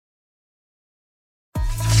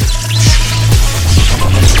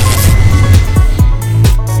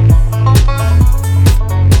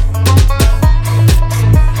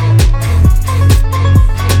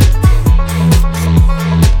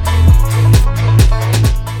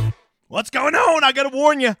And I got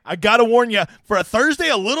to warn you. For a Thursday,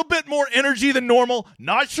 a little bit more energy than normal.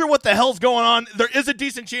 Not sure what the hell's going on. There is a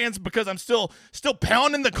decent chance because I'm still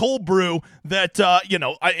pounding the cold brew that,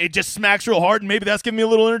 it just smacks real hard, and maybe that's giving me a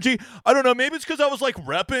little energy. I don't know. Maybe it's because I was like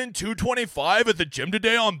repping 225 at the gym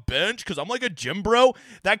today on bench because I'm like a gym bro.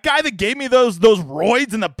 That guy that gave me those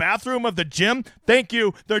roids in the bathroom of the gym, thank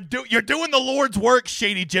you. You're doing the Lord's work,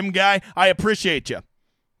 shady gym guy. I appreciate you.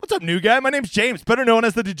 What's up, new guy? My name's James, better known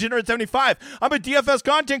as the Degenerate75. I'm a DFS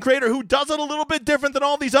content creator who does it a little bit different than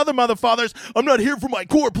all these other motherfathers. I'm not here for my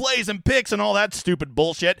core plays and picks and all that stupid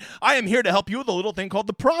bullshit. I am here to help you with a little thing called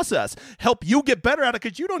the process. Help you get better at it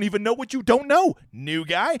because you don't even know what you don't know, new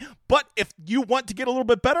guy. But if you want to get a little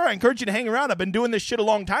bit better, I encourage you to hang around. I've been doing this shit a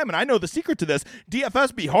long time, and I know the secret to this.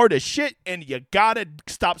 DFS be hard as shit, and you gotta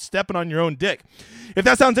stop stepping on your own dick. If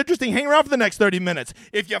that sounds interesting, hang around for the next 30 minutes.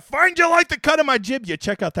 If you find you like the cut of my jib, you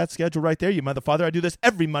check out that schedule right there, you motherfather. I do this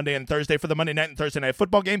every Monday and Thursday for the Monday night and Thursday night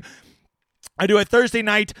football game. I do a Saturday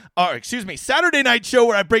night show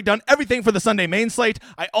where I break down everything for the Sunday main slate.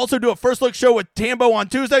 I also do a first look show with Tambo on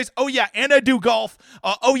Tuesdays. Oh yeah, and I do golf.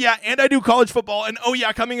 And I do college football. And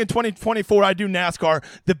coming in 2024, I do NASCAR.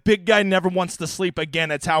 The big guy never wants to sleep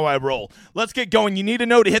again. It's how I roll. Let's get going. You need to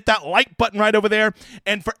know to hit that like button right over there.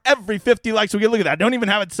 And for every 50 likes we get, look at that. I don't even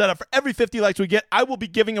have it set up. For every 50 likes we get, I will be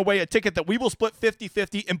giving away a ticket that we will split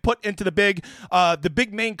 50-50 and put into the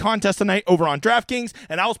big main contest tonight over on DraftKings.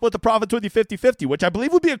 And I will split the profits with you 50-50, which I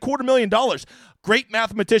believe would be $250,000. Great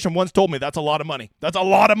mathematician once told me that's a lot of money. That's a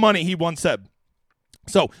lot of money, he once said.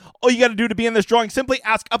 So all you got to do to be in this drawing, simply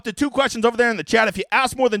ask up to 2 questions over there in the chat. If you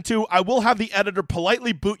ask more than 2, I will have the editor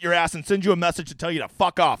politely boot your ass and send you a message to tell you to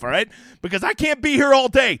fuck off, all right? Because I can't be here all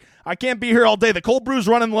day. The cold brew's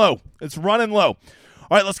running low. It's running low.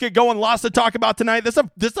 All right, let's get going. Lots to talk about tonight. This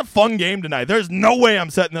is a fun game tonight. There's no way I'm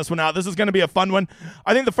setting this one out. This is going to be a fun one.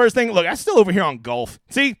 I think the first thing, look, I'm still over here on golf.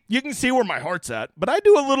 See, you can see where my heart's at. But I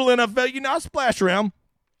do a little NFL, I splash around.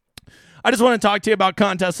 I just want to talk to you about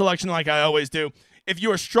contest selection like I always do. If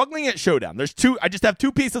you are struggling at Showdown, I just have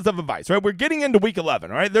 2 pieces of advice, right? We're getting into week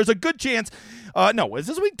 11, all right? There's a good chance, is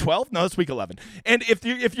this week 12? No, it's week 11. And if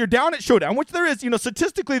you're down at Showdown, which there is,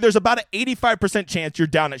 statistically, there's about an 85% chance you're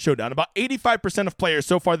down at Showdown. About 85% of players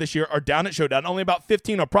so far this year are down at Showdown. Only about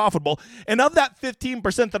 15 are profitable. And of that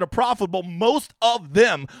 15% that are profitable, most of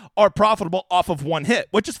them are profitable off of one hit,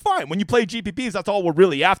 which is fine. When you play GPPs, that's all we're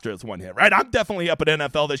really after is one hit, right? I'm definitely up at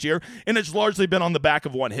NFL this year, and it's largely been on the back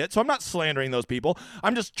of one hit, so I'm not slandering those people.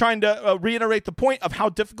 I'm just trying to reiterate the point of how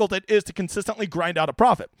difficult it is to consistently grind out a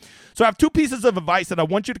profit. So I have 2 pieces of advice that I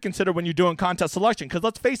want you to consider when you're doing contest selection, because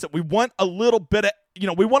let's face it, we want a little bit of,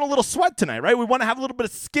 we want a little sweat tonight, right? We want to have a little bit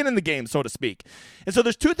of skin in the game, so to speak. And so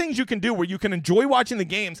there's 2 things you can do where you can enjoy watching the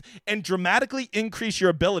games and dramatically increase your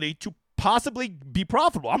ability to possibly be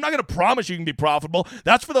profitable. I'm not going to promise you can be profitable.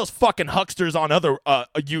 That's for those fucking hucksters on other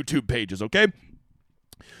YouTube pages, okay?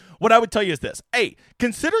 What I would tell you is this. Hey,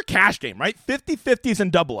 consider cash game, right? 50-50s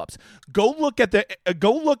and double ups. Go look at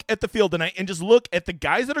the field tonight and just look at the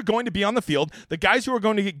guys that are going to be on the field, the guys who are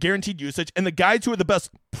going to get guaranteed usage, and the guys who are the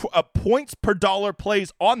best points per dollar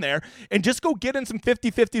plays on there, and just go get in some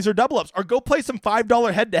 50-50s or double ups, or go play some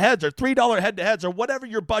 $5 head-to-heads or $3 head-to-heads or whatever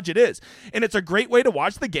your budget is. And it's a great way to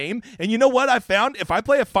watch the game. And you know what I found? If I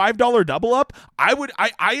play a $5 double up,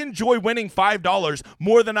 I enjoy winning $5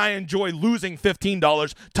 more than I enjoy losing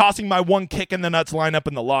 $15, tossing my one kick in the nuts lineup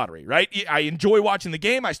in the lottery, right? I enjoy watching the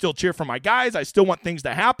game. I still cheer for my guys. I still want things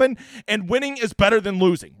to happen. And winning is better than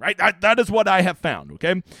losing, right? That is what I have found,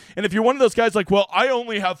 okay? And if you're one of those guys like, well, I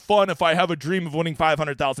only have fun if I have a dream of winning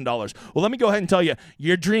 $500,000. Well, let me go ahead and tell you,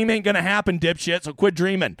 your dream ain't going to happen, dipshit, so quit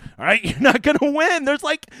dreaming, all right? You're not going to win. There's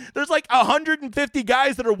like 150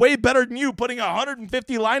 guys that are way better than you putting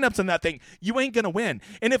 150 lineups in that thing. You ain't going to win.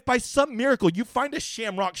 And if by some miracle you find a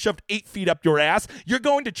shamrock shoved 8 feet up your ass, you're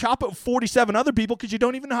going to chop it with 47 other people because you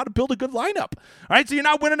don't even know how to build a good lineup, all right? So you're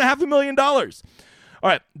not winning $500,000. All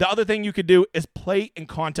right, the other thing you could do is play in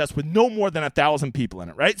contests with no more than 1,000 people in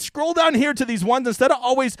it, right? Scroll down here to these ones instead of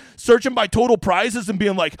always searching by total prizes and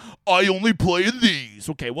being like, I only play in these.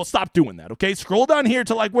 Okay, well, stop doing that, okay? Scroll down here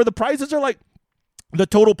to like where the prizes are like the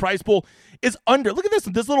total prize pool is under. Look at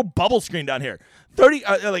this little bubble screen down here.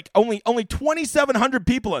 Only 2,700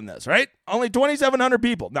 people in this, right? Only 2,700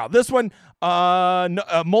 people. Now this one,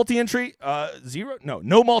 multi-entry, zero.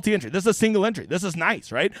 No multi-entry. This is a single entry. This is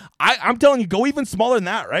nice, right? I'm telling you, go even smaller than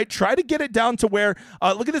that, right? Try to get it down to where,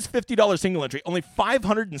 look at this $50 single entry. Only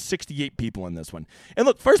 568 people in this one. And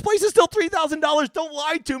look, first place is still $3,000. Don't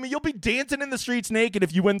lie to me. You'll be dancing in the streets naked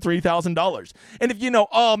if you win $3,000. And if you know,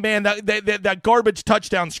 oh man, that garbage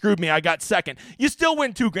touchdown screwed me. I got second. You still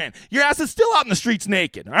win $2,000. Your ass is still out in the streets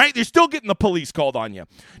naked, all right? You're still getting the police called on you.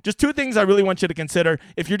 Just two things I really want you to consider.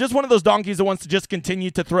 If you're just one of those donkeys that wants to just continue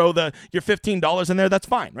to throw your $15 in there, that's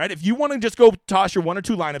fine, right? If you want to just go toss your one or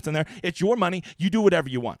two lineups in there, it's your money. You do whatever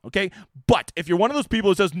you want, okay? But if you're one of those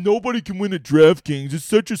people who says, nobody can win at DraftKings, it's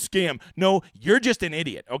such a scam. No, you're just an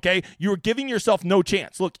idiot, okay? You're giving yourself no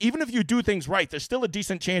chance. Look, even if you do things right, there's still a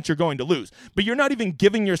decent chance you're going to lose. But you're not even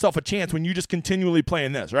giving yourself a chance when you just continually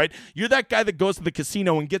playing this, right? You're that guy that goes to the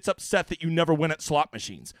casino and gets upset that you never win at slot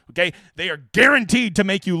machines, okay? They are guaranteed to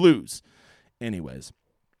make you lose. Anyways.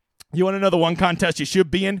 You want to know the one contest you should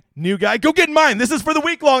be in? New guy? Go get in mine. This is for the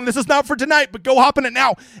week long. This is not for tonight, but go hop in it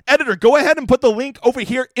now. Editor, go ahead and put the link over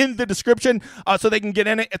here in the description so they can get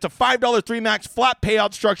in it. It's a $5 3 max flat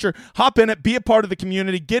payout structure. Hop in it. Be a part of the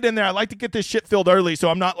community. Get in there. I like to get this shit filled early so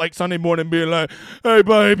I'm not like Sunday morning being like, hey,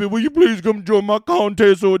 baby, will you please come join my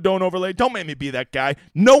contest so it don't overlay? Don't make me be that guy.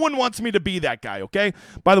 No one wants me to be that guy, okay?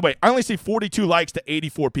 By the way, I only see 42 likes to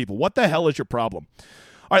 84 people. What the hell is your problem?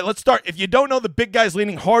 All right, let's start. If you don't know, the big guy's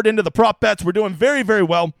leaning hard into the prop bets. We're doing very, very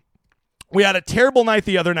well. We had a terrible night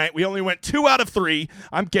the other night. We only went 2 out of 3.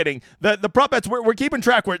 I'm kidding. The prop bets, we're keeping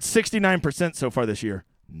track. We're at 69% so far this year.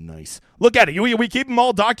 Nice. Look at it. We keep them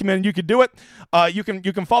all documented. You can do it. You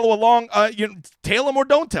can follow along. Tail them or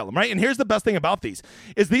don't tell them, right? And here's the best thing about these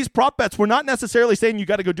is these prop bets. We're not necessarily saying you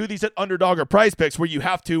got to go do these at Underdog or Prize Picks where you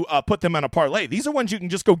have to put them on a parlay. These are ones you can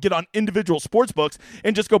just go get on individual sports books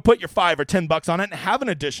and just go put your $5 or $10 on it and have an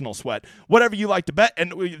additional sweat, whatever you like to bet.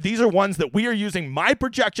 And these are ones that we are using my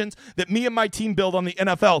projections that me and my team build on the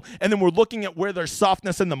NFL, and then we're looking at where there's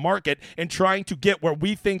softness in the market and trying to get where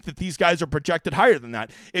we think that these guys are projected higher than that.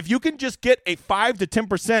 If you can just get a 5 to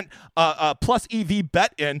 10% plus EV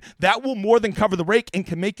bet in, that will more than cover the rake and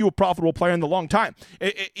can make you a profitable player in the long time.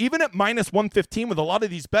 Even at minus 115 with a lot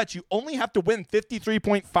of these bets, you only have to win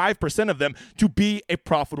 53.5% of them to be a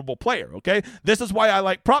profitable player, okay? This is why I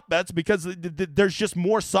like prop bets because there's just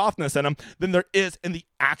more softness in them than there is in the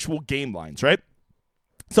actual game lines, right?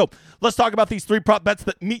 So let's talk about these 3 prop bets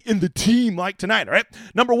that me and the team like tonight, all right?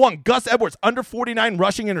 Number 1, Gus Edwards, under 49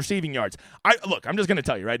 rushing and receiving yards. I'm just going to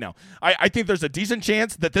tell you right now. I think there's a decent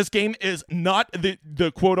chance that this game is not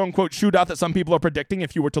the quote-unquote shootout that some people are predicting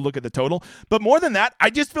if you were to look at the total. But more than that, I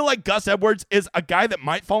just feel like Gus Edwards is a guy that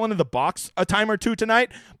might fall into the box a time or two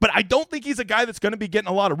tonight, but I don't think he's a guy that's going to be getting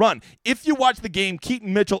a lot of run. If you watch the game,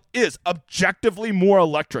 Keaton Mitchell is objectively more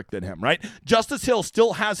electric than him, right? Justice Hill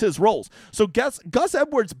still has his roles. So Gus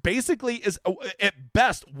Edwards basically is at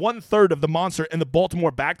best 1/3 of the monster in the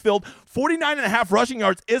Baltimore backfield. 49.5 rushing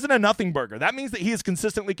yards isn't a nothing burger. That means that he is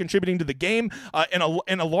consistently contributing to the game in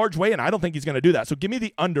a large way, and I don't think he's going to do that. So give me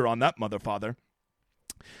the under on that, motherfather.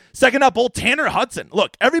 Second up, old Tanner Hudson.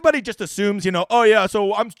 Look, everybody just assumes, oh yeah,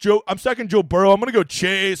 so I'm second Joe Burrow. I'm going to go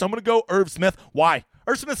Chase. I'm going to go Irv Smith. Why?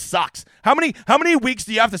 Irv Smith sucks. How many weeks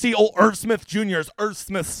do you have to see old Irv Smith Jr.'s Irv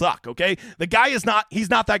Smith suck, okay? The guy he's not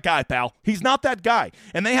that guy, pal. He's not that guy.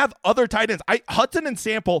 And they have other tight ends. Hudson and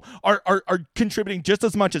Sample are contributing just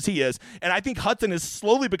as much as he is, and I think Hudson is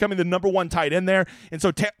slowly becoming the number 1 tight end there. And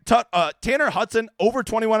so Tanner Hudson, over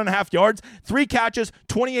 21.5 yards, 3 catches,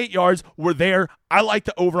 28 yards were there. I like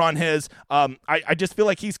the over on his. I just feel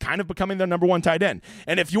like he's kind of becoming their number 1 tight end.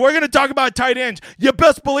 And if you are going to talk about tight ends, you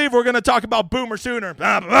best believe we're going to talk about Boomer Sooner.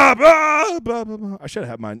 I should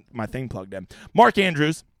have had my thing plugged in. Mark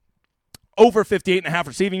Andrews, over 58.5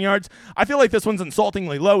 receiving yards. I feel like this one's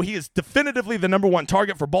insultingly low. He is definitively the number 1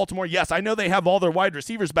 target for Baltimore. Yes, I know they have all their wide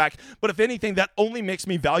receivers back, but if anything, that only makes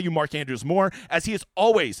me value Mark Andrews more, as he has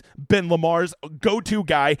always been Lamar's go-to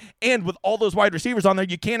guy, and with all those wide receivers on there,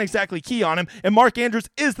 you can't exactly key on him, and Mark Andrews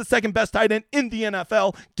is the second best tight end in the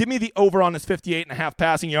NFL. Give me the over on his 58.5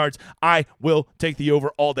 passing yards. I will take the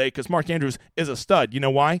over all day, because Mark Andrews is a stud. You know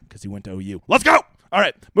why? Because he went to OU. Let's go! All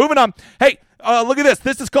right, moving on. Hey, look at this.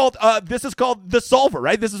 This is called the solver,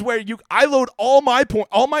 right? This is where I load all my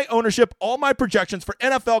ownership, all my projections for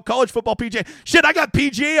NFL, college football, PGA. Shit, I got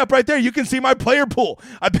PGA up right there. You can see my player pool.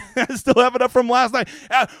 I still have it up from last night.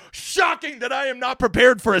 Shocking that I am not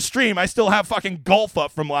prepared for a stream. I still have fucking golf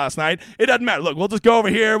up from last night. It doesn't matter. Look, we'll just go over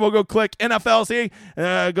here. We'll go click NFL. See,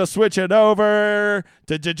 go switch it over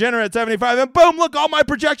to Degenerate 75, and boom! Look, all my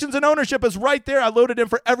projections and ownership is right there. I loaded in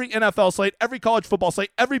for every NFL slate, every college football slate,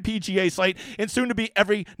 every PGA slate, and soon to be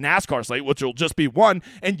every NASCAR slate, which will just be one,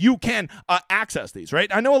 and you can access these,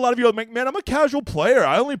 right? I know a lot of you are like, man, I'm a casual player.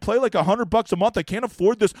 I only play like $100 a month. I can't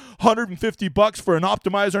afford this $150 for an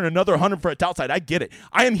optimizer and another $100 for a tout side. I get it.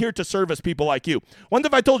 I am here to service people like you. What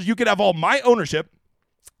if I told you could have all my ownership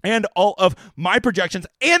and all of my projections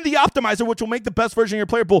and the optimizer, which will make the best version of your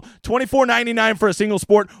player pool $24.99 for a single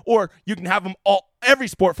sport, or you can have them all every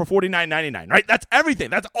sport for $49.99, right? That's everything.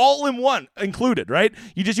 That's all in one included, right?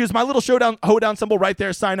 You just use my little Hoedown symbol right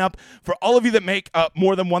there, sign up. For all of you that make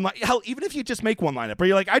more than one line, hell, even if you just make one lineup, or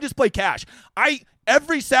you're like, I just play cash.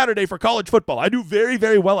 Every Saturday for college football, I do very,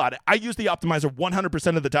 very well at it. I use the optimizer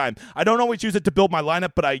 100% of the time. I don't always use it to build my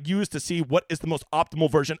lineup, but I use to see what is the most optimal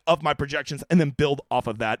version of my projections and then build off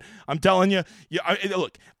of that. I'm telling you,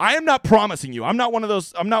 look, I am not promising you. I'm not one of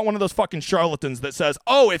those fucking charlatans that says,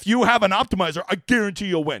 oh, if you have an optimizer, I guarantee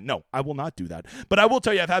you'll win. No, I will not do that. But I will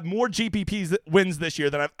tell you, I've had more GPPs wins this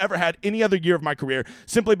year than I've ever had any other year of my career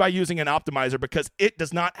simply by using an optimizer, because it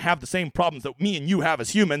does not have the same problems that me and you have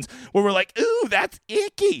as humans, where we're like, ooh, that's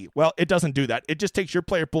icky. Well, it doesn't do that. It just takes your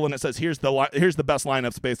player pool and it says, here's the best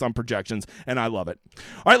lineups based on projections, and I love it.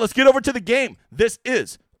 All right, let's get over to the game. This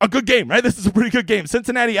is a good game, right? This is a pretty good game.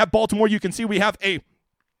 Cincinnati at Baltimore. You can see we have a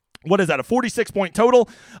 46-point total.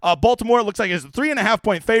 Baltimore looks like it's a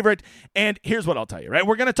 3.5-point favorite. And here's what I'll tell you, right?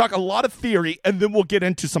 We're going to talk a lot of theory, and then we'll get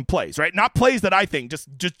into some plays, right? Not plays that I think, just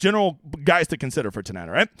general guys to consider for tonight,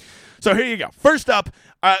 all right? So here you go. First up,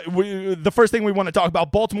 the first thing we want to talk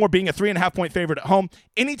about, Baltimore being a 3.5-point favorite at home.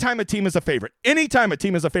 Anytime a team is a favorite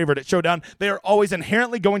at Showdown, they are always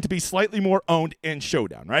inherently going to be slightly more owned in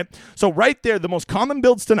Showdown, right? So right there, the most common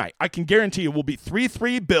builds tonight, I can guarantee you, will be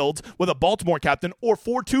 3-3 builds with a Baltimore captain or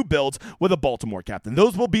 4-2 builds with a Baltimore captain.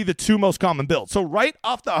 Those will be the two most common builds. So right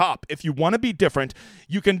off the hop, if you want to be different,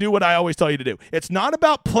 you can do what I always tell you to do. It's not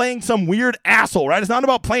about playing some weird asshole, right? It's not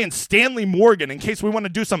about playing Stanley Morgan in case we want to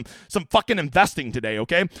do some fucking investing today,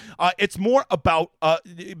 okay? It's more about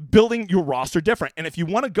building your roster different. And if you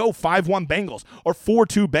want to go 5-1 Bengals or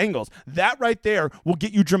 4-2 Bengals, that right there will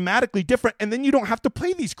get you dramatically different, and then you don't have to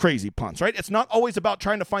play these crazy punts, right? It's not always about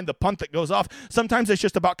trying to find the punt that goes off. Sometimes it's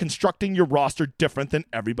just about constructing your roster different than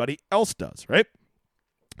everybody else does, right?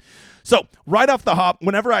 So right off the hop,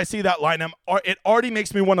 whenever I see that lineup, it already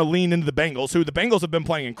makes me want to lean into the Bengals, who the Bengals have been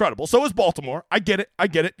playing incredible. So is Baltimore. I get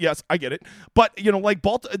it. Yes, I get it. But, like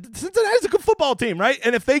Cincinnati's a good football team, right?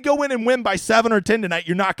 And if they go in and win by 7 or 10 tonight,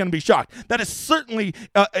 you're not going to be shocked. That is certainly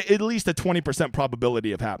at least a 20%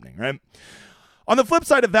 probability of happening, right? On the flip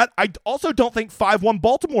side of that, I also don't think 5-1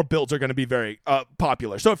 Baltimore builds are going to be very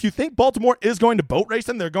popular. So if you think Baltimore is going to boat race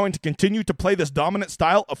them, they're going to continue to play this dominant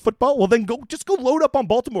style of football, well then go load up on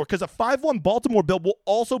Baltimore, because a 5-1 Baltimore build will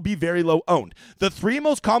also be very low owned. The three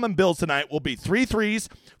most common builds tonight will be 3-3s,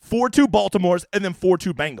 4-2 Baltimores, and then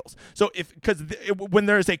 4-2 Bengals. So when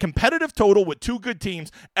there is a competitive total with two good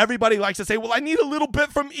teams, everybody likes to say, well, I need a little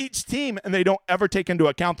bit from each team, and they don't ever take into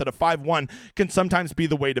account that a 5-1 can sometimes be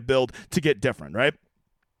the way to build to get different, right?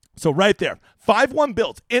 So right there, 5-1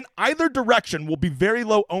 builds in either direction will be very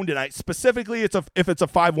low owned tonight. Specifically, if it's a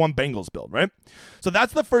 5-1 Bengals build, right? So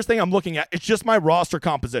that's the first thing I'm looking at. It's just my roster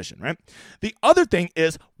composition, right? The other thing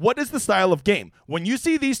is, what is the style of game? When you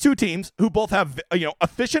see these two teams who both have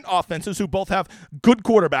efficient offenses, who both have good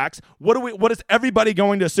quarterbacks, what is everybody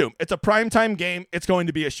going to assume? It's a primetime game. It's going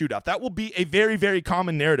to be a shootout. That will be a very, very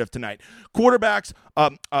common narrative tonight. Quarterbacks,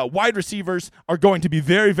 wide receivers are going to be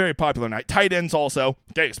very, very popular tonight. Tight ends also,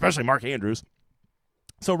 okay, especially Mark Andrews.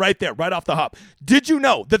 So right there, right off the hop, did you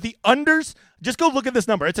know that the unders, just go look at this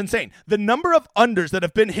number, it's insane. The number of unders that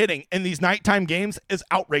have been hitting in these nighttime games is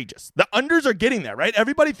outrageous. The unders are getting there, right?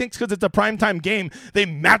 Everybody thinks because it's a primetime game, they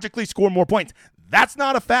magically score more points. That's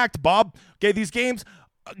not a fact, Bob. Okay, these games,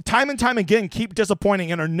 time and time again, keep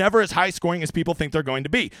disappointing and are never as high scoring as people think they're going to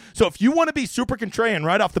be. So if you want to be super contrarian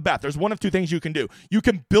right off the bat, there's one of two things you can do. You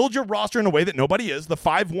can build your roster in a way that nobody is, the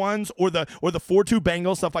 5-1s or the 4-2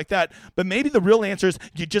 Bengals, stuff like that. But maybe the real answer is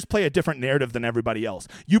you just play a different narrative than everybody else.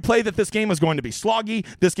 You play that this game is going to be sloggy,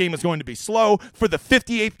 this game is going to be slow. For the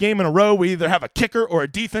 58th game in a row, we either have a kicker or a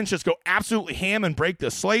defense just go absolutely ham and break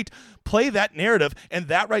the slate. Play that narrative, and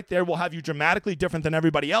that right there will have you dramatically different than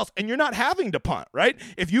everybody else, and you're not having to punt, right?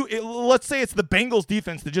 Let's say it's the Bengals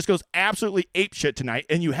defense that just goes absolutely apeshit tonight,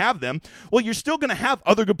 and you have them, well, you're still going to have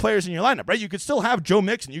other good players in your lineup, right? You could still have Joe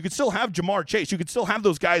Mixon, you could still have Jamar Chase, you could still have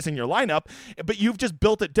those guys in your lineup, but you've just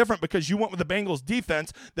built it different because you went with the Bengals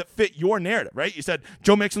defense that fit your narrative, right? You said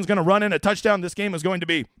Joe Mixon's going to run in a touchdown, this game is going to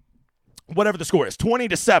be whatever the score is,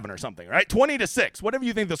 20-7 or something, right? 20-6, whatever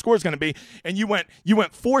you think the score is going to be. And you went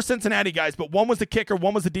 4 Cincinnati guys, but one was the kicker,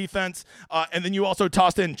 one was the defense, and then you also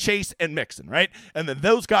tossed in Chase and Mixon, right? And then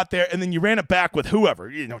those got there, and then you ran it back with whoever,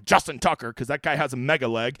 Justin Tucker, because that guy has a mega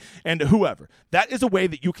leg, and whoever. That is a way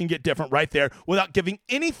that you can get different right there without giving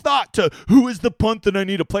any thought to who is the punt that I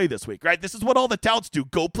need to play this week, right? This is what all the touts do.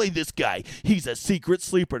 Go play this guy. He's a secret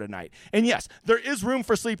sleeper tonight. And yes, there is room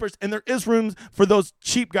for sleepers, and there is room for those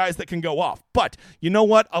cheap guys that can go off. But you know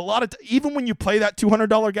what? Even when you play that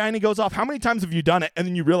 $200 guy and he goes off, how many times have you done it and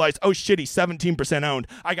then you realize, oh shit, he's 17% owned.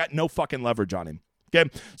 I got no fucking leverage on him. Okay,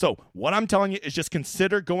 so what I'm telling you is just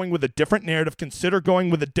consider going with a different narrative. Consider going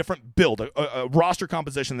with a different build, a roster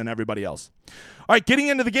composition than everybody else. All right, getting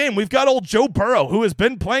into the game, we've got old Joe Burrow, who has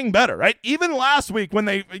been playing better, right? Even last week when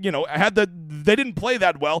they didn't play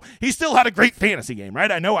that well, he still had a great fantasy game, right?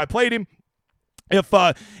 I know I played him. If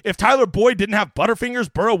Tyler Boyd didn't have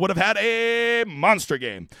Butterfingers, Burrow would have had a monster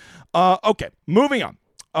game. Okay, moving on.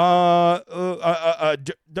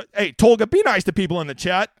 Hey, Tolga, be nice to people in the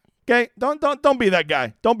chat. Okay, don't be that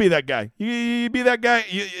guy. Don't be that guy. You be that guy,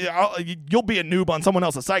 you'll be a noob on someone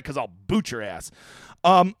else's site because I'll boot your ass.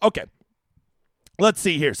 Okay. Let's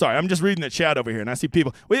see here. Sorry, I'm just reading the chat over here, and I see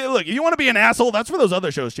people. Look, if you want to be an asshole, that's for those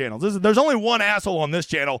other shows' channels. There's only one asshole on this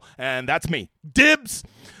channel, and that's me. Dibs.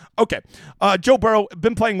 Okay, Joe Burrow,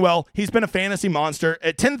 been playing well. He's been a fantasy monster.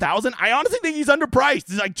 At 10,000, I honestly think he's underpriced.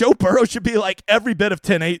 It's like Joe Burrow should be like every bit of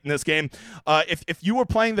 10-8 in this game. If you were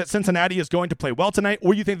playing that Cincinnati is going to play well tonight,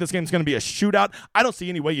 or you think this game is going to be a shootout, I don't see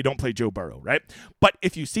any way you don't play Joe Burrow, right? But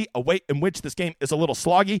if you see a way in which this game is a little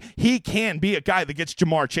sloggy, he can be a guy that gets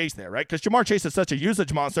Jamar Chase there, right? Because Jamar Chase is such a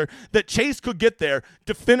usage monster that Chase could get there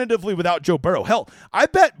definitively without Joe Burrow. Hell, I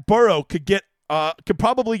bet Burrow could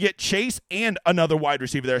probably get Chase and another wide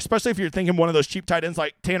receiver there, especially if you're thinking one of those cheap tight ends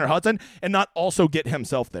like Tanner Hudson, and not also get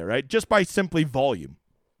himself there, right? Just by simply volume.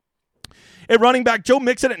 At running back, Joe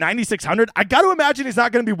Mixon at 9,600. I got to imagine he's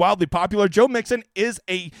not going to be wildly popular. Joe Mixon is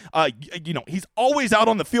he's always out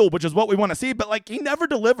on the field, which is what we want to see, but like he never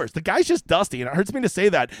delivers. The guy's just dusty, and it hurts me to say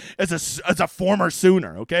that as a former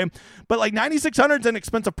Sooner, okay? But like 9,600 is an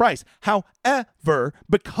expensive price. However,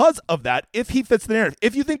 because of that, if he fits the narrative,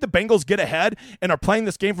 if you think the Bengals get ahead and are playing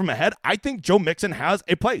this game from ahead, I think Joe Mixon has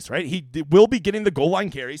a place, right? He will be getting the goal line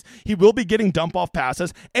carries. He will be getting dump-off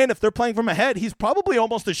passes, and if they're playing from ahead, he's probably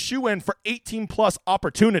almost a shoe-in for 18 plus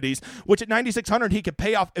opportunities, which at 9,600 he could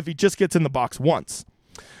pay off if he just gets in the box once.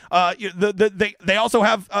 They also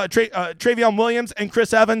have Travion Williams and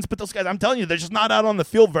Chris Evans, but those guys, I'm telling you, they're just not out on the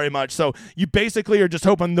field very much. So you basically are just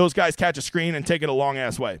hoping those guys catch a screen and take it a long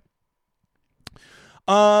ass way.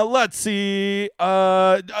 Let's see.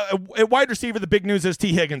 At wide receiver, the big news is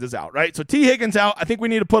T. Higgins is out, right? So T. Higgins out. I think we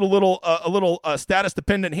need to put a little status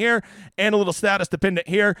dependent here and a little status dependent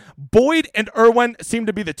here. Boyd and Irwin seem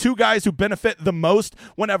to be the two guys who benefit the most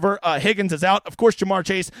whenever Higgins is out. Of course, Jamar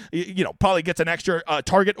Chase, probably gets an extra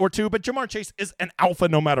target or two, but Jamar Chase is an alpha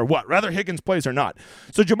no matter what, whether Higgins plays or not.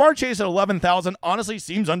 So Jamar Chase at 11,000 honestly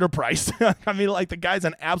seems underpriced. I mean, like the guy's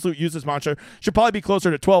an absolute useless monster. Should probably be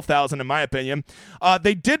closer to 12,000 in my opinion.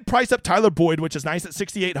 They did price up Tyler Boyd, which is nice at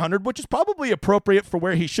 6,800, which is probably appropriate for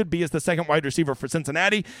where he should be as the second wide receiver for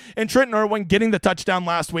Cincinnati. And Trenton Irwin getting the touchdown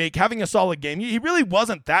last week, having a solid game. He really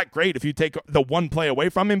wasn't that great if you take the one play away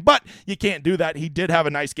from him, but you can't do that. He did have a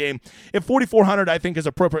nice game. At 4,400, I think is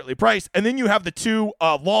appropriately priced. And then you have the two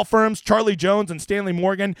law firms, Charlie Jones and Stanley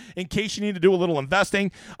Morgan, in case you need to do a little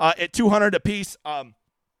investing at 200 apiece.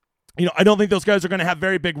 I don't think those guys are going to have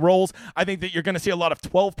very big roles. I think that you're going to see a lot of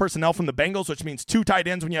 12 personnel from the Bengals, which means two tight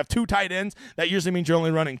ends. When you have two tight ends, that usually means you're only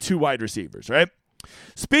running two wide receivers, right?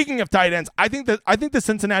 Speaking of tight ends, I think the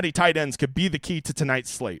Cincinnati tight ends could be the key to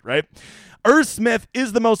tonight's slate, right? Irv Smith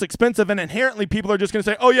is the most expensive, and inherently people are just going to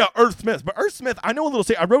say, oh yeah, Irv Smith. But Irv Smith, I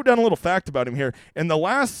wrote down a little fact about him here. In the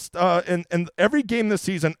last, in every game this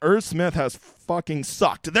season, Irv Smith has fucking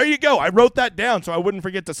sucked. There you go. I wrote that down so I wouldn't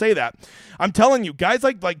forget to say that. I'm telling you, guys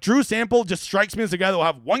like Drew Sample just strikes me as a guy that will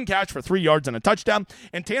have one catch for 3 yards and a touchdown,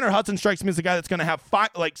 and Tanner Hudson strikes me as a guy that's going to have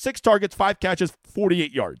 6 targets, 5 catches,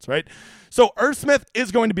 48 yards, right? So Irv Smith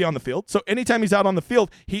is going to be on the field. So anytime he's out on the field,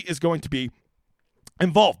 he is going to be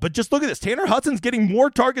involved. But just look at this. Tanner Hudson's getting more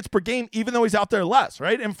targets per game, even though he's out there less,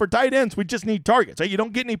 right? And for tight ends, we just need targets, right? You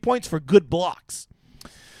don't get any points for good blocks.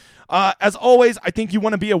 As always, I think you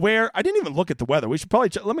want to be aware. I didn't even look at the weather. We should probably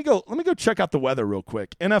let me go check out the weather real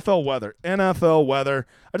quick. NFL weather.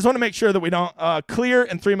 I just want to make sure that we don't clear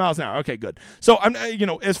and 3 miles an hour. Okay, good. So I'm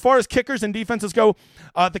as far as kickers and defenses go,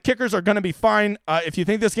 the kickers are going to be fine. If you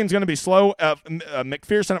think this game's going to be slow,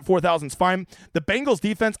 McPherson at 4,000 is fine. The Bengals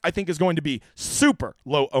defense, I think, is going to be super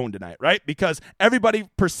low owned tonight, right? Because everybody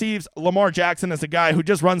perceives Lamar Jackson as a guy who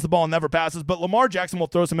just runs the ball and never passes, but Lamar Jackson will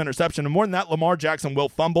throw some interception, and more than that, Lamar Jackson will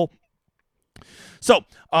fumble. So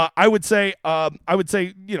I would say,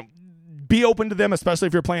 be open to them, especially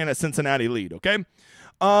if you're playing a Cincinnati lead, okay?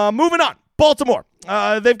 Moving on. Baltimore.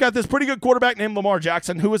 They've got this pretty good quarterback named Lamar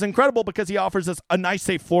Jackson, who is incredible because he offers us a nice,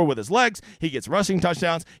 safe floor with his legs. He gets rushing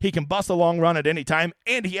touchdowns. He can bust a long run at any time,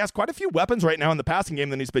 and he has quite a few weapons right now in the passing game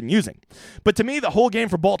that he's been using. But to me, the whole game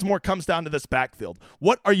for Baltimore comes down to this backfield.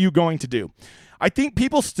 What are you going to do? I think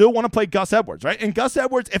people still want to play Gus Edwards, right? And Gus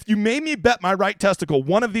Edwards, if you made me bet my right testicle,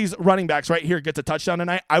 one of these running backs right here gets a touchdown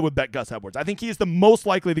tonight, I would bet Gus Edwards. I think he is the most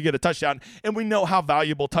likely to get a touchdown, and we know how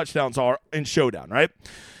valuable touchdowns are in Showdown, right?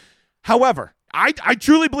 However, I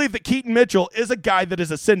truly believe that Keaton Mitchell is a guy that is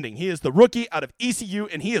ascending. He is the rookie out of ECU,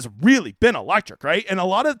 and he has really been electric, right? And a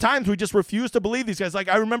lot of the times we just refuse to believe these guys. Like,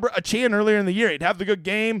 I remember a Chan earlier in the year. He'd have the good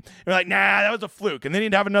game, and we're like, nah, that was a fluke. And then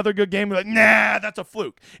he'd have another good game, and we're like, nah, that's a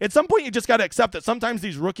fluke. At some point, you just got to accept that sometimes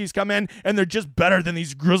these rookies come in, and they're just better than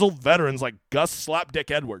these grizzled veterans like Gus Slapdick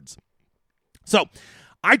Edwards. So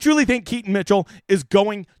I truly think Keaton Mitchell is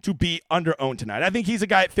going to be under-owned tonight. I think he's a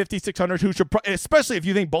guy at 5,600 who should, especially if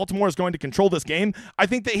you think Baltimore is going to control this game, I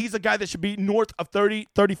think that he's a guy that should be north of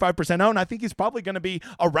 35% owned. I think he's probably going to be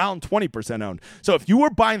around 20% owned. So if you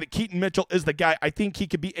were buying that Keaton Mitchell is the guy, I think he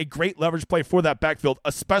could be a great leverage play for that backfield,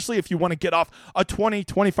 especially if you want to get off a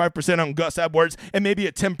 25% owned Gus Edwards and maybe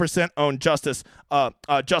a 10% owned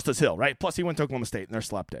Justice Hill, right? Plus he went to Oklahoma State and they're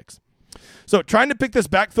slapdicks. So trying to pick this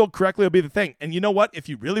backfield correctly will be the thing. And you know what? If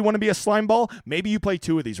you really want to be a slime ball, maybe you play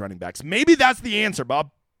two of these running backs. Maybe that's the answer,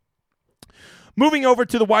 Bob. Moving over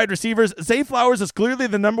to the wide receivers, Zay Flowers is clearly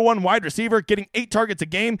the number one wide receiver, getting 8 targets a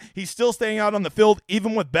game. He's still staying out on the field,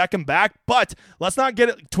 even with Beckham back. But let's not get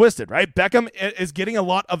it twisted, right? Beckham is getting a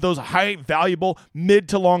lot of those high, valuable, mid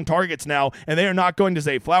to long targets now, and they are not going to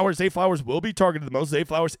Zay Flowers. Zay Flowers will be targeted the most. Zay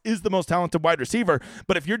Flowers is the most talented wide receiver.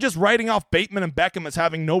 But if you're just writing off Bateman and Beckham as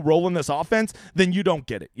having no role in this offense, then you don't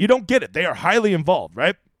get it. You don't get it. They are highly involved,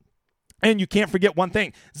 right? And you can't forget one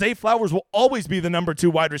thing. Zay Flowers will always be the number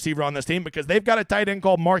 2 wide receiver on this team because they've got a tight end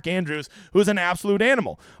called Mark Andrews, who's an absolute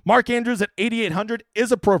animal. Mark Andrews at 8,800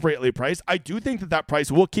 is appropriately priced. I do think that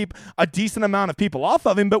price will keep a decent amount of people off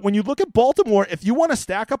of him. But when you look at Baltimore, if you want to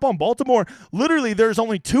stack up on Baltimore, literally there's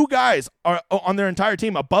only 2 guys on their entire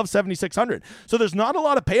team above 7,600. So there's not a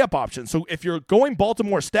lot of pay-up options. So if you're going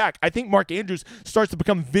Baltimore stack, I think Mark Andrews starts to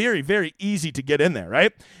become very, very easy to get in there,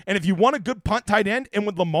 right? And if you want a good punt tight end, and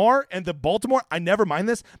with Lamar and the Baltimore, I never mind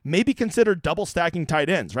this, maybe consider double stacking tight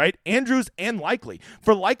ends, right? Andrews and Likely.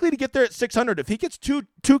 For Likely to get there at 600, if he gets two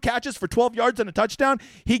catches for 12 yards and a touchdown,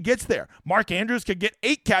 he gets there. Mark Andrews could get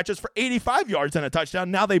 8 catches for 85 yards and a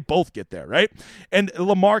touchdown. Now they both get there, right? And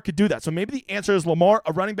Lamar could do that. So maybe the answer is Lamar,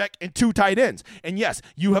 a running back, and 2 tight ends. And yes,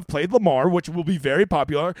 you have played Lamar, which will be very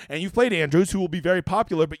popular, and you've played Andrews, who will be very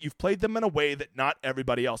popular, but you've played them in a way that not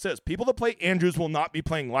everybody else is. People that play Andrews will not be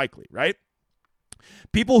playing Likely, right?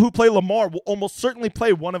 People who play Lamar will almost certainly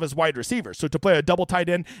play one of his wide receivers. So to play a double tight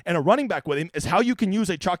end and a running back with him is how you can use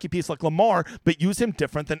a chalky piece like Lamar, but use him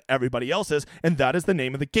different than everybody else is, and that is the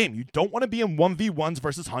name of the game. You don't want to be in 1v1s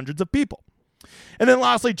versus hundreds of people. And then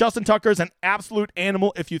lastly, Justin Tucker is an absolute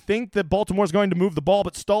animal. If you think that Baltimore is going to move the ball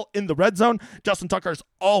but stall in the red zone, Justin Tucker is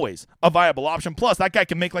always a viable option. Plus, that guy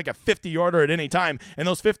can make like a 50-yarder at any time, and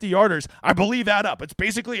those 50-yarders, I believe, add up. It's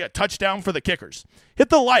basically a touchdown for the kickers. Hit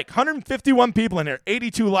the like. 151 people in here,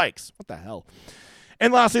 82 likes. What the hell?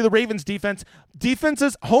 And lastly, the Ravens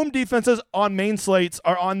home defenses on main slates,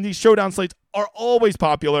 or on these showdown slates, are always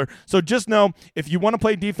popular. So just know, if you want to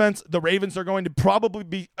play defense, the Ravens are going to probably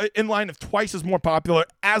be in line of twice as more popular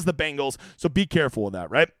as the Bengals. So be careful of that,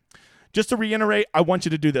 right? Just to reiterate, I want you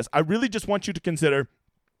to do this. I really just want you to consider,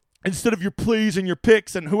 instead of your plays and your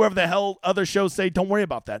picks and whoever the hell other shows say, don't worry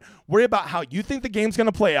about that. Worry about how you think the game's going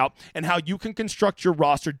to play out and how you can construct your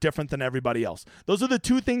roster different than everybody else. Those are the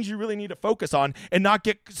 2 things you really need to focus on, and not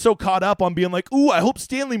get so caught up on being like, ooh, I hope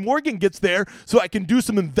Stanley Morgan gets there so I can do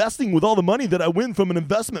some investing with all the money that I win from an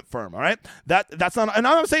investment firm, all right? That's not, and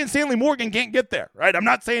I'm not saying Stanley Morgan can't get there, right? I'm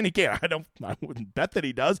not saying he can't. I wouldn't bet that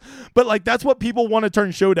he does. But like, that's what people want to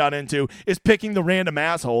turn Showdown into, is picking the random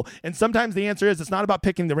asshole. And sometimes the answer is, it's not about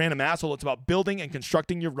picking the random asshole. It's about building and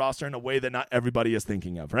constructing your roster in a way that not everybody is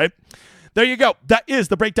thinking of, right? There you go. That is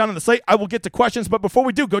the breakdown of the slate. I will get to questions, but before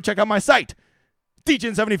we do, go check out my site,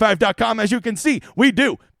 DGen75.com. As you can see, we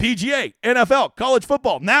do PGA, NFL, college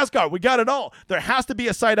football, NASCAR. We got it all. There has to be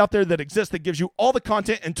a site out there that exists that gives you all the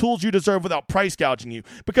content and tools you deserve without price gouging you,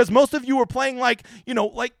 because most of you are playing like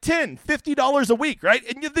 $10, $50 a week, right?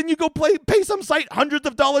 And then you go pay some site hundreds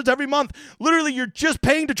of dollars every month. Literally, you're just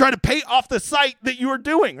paying to try to pay off the site that you are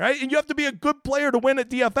doing, right? And you have to be a good player to win at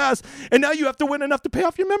DFS, and now you have to win enough to pay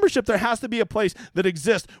off your membership. There has to be a place that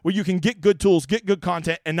exists where you can get good tools, get good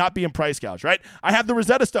content, and not be in price gouge, right? I have the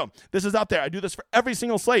Rosetta Stone. This is out there. I do this for every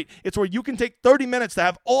single slate slate. It's where you can take 30 minutes to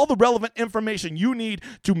have all the relevant information you need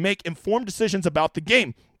to make informed decisions about the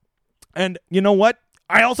game. And you know what?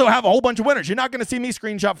 I also have a whole bunch of winners. You're not going to see me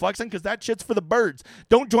screenshot flexing because that shit's for the birds.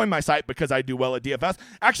 Don't join my site because I do well at DFS.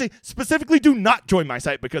 Actually, specifically do not join my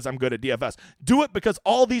site because I'm good at DFS. Do it because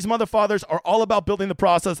all these motherfathers are all about building the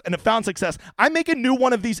process and have found success. I make a new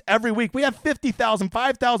one of these every week. We have 50,000,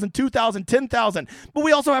 5,000, 2,000, 10,000. But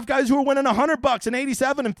we also have guys who are winning $100 and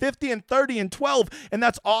 87 and 50 and 30 and 12. And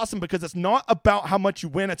that's awesome because it's not about how much you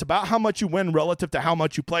win. It's about how much you win relative to how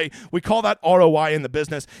much you play. We call that ROI in the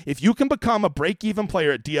business. If you can become a break-even player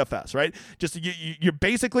at DFS, right? Just you're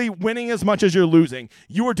basically winning as much as you're losing.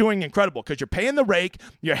 You are doing incredible because you're paying the rake,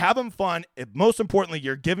 you're having fun, and most importantly,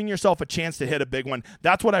 you're giving yourself a chance to hit a big one.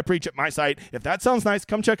 That's what I preach at my site. If that sounds nice,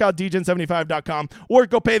 come check out dgen75.com or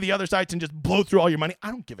go pay the other sites and just blow through all your money. I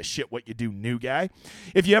don't give a shit what you do, new guy.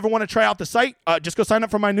 If you ever want to try out the site, just go sign up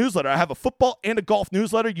for my newsletter. I have a football and a golf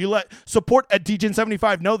newsletter. You let support at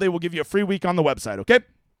dgen75 know, they will give you a free week on the website, okay?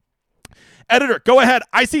 Editor, go ahead.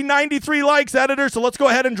 I see 93 likes, editor, so let's go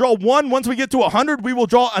ahead and draw one. Once we get to 100, we will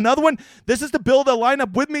draw another one. This is to build a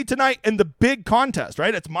lineup with me tonight in the big contest,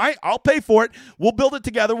 right? I'll pay for it. We'll build it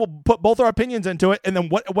together. We'll put both our opinions into it, and then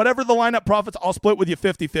whatever the lineup profits, I'll split with you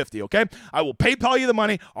 50-50, okay? I will PayPal you the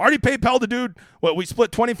money. I already PayPal the dude. We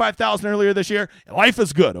split $25,000 earlier this year. Life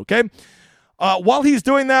is good, okay? While he's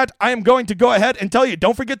doing that, I am going to go ahead and tell you,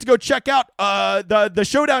 don't forget to go check out the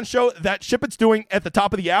Showdown show that Shippett's doing at the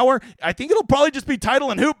top of the hour. I think it'll probably just be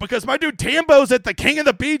title and hoop because my dude Tambo's at the King of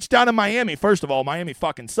the Beach down in Miami. First of all, Miami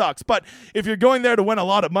fucking sucks. But if you're going there to win a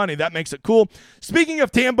lot of money, that makes it cool. Speaking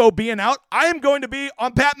of Tambo being out, I am going to be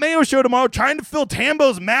on Pat Mayo's show tomorrow trying to fill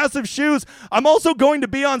Tambo's massive shoes. I'm also going to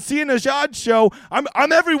be on Sia Najad's show.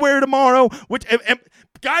 I'm everywhere tomorrow, which...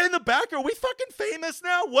 Guy in the back, are we fucking famous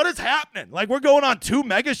now? What is happening? Like, we're going on 2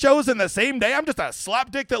 mega shows in the same day? I'm just a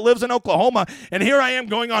slapdick that lives in Oklahoma, and here I am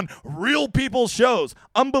going on real people's shows.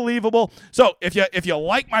 Unbelievable. So, if you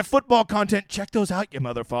like my football content, check those out, you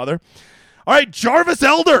motherfather. All right, Jarvis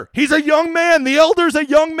Elder. He's a young man. The Elder's a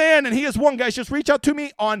young man, and he is one. Guys, just reach out to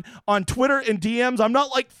me on Twitter and DMs. I'm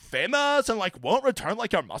not, like, famous and, like, won't return,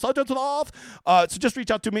 like, your messages off. So just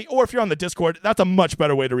reach out to me, or if you're on the Discord, that's a much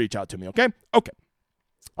better way to reach out to me, okay? Okay.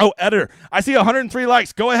 Oh, editor, I see 103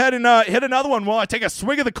 likes. Go ahead and hit another one while I take a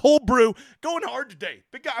swig of the cold brew. Going hard today.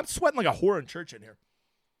 Big guy, I'm sweating like a whore in church in here.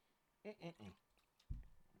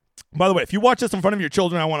 By the way, if you watch this in front of your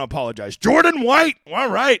children, I want to apologize. Jordan White. All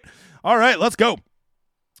right, let's go.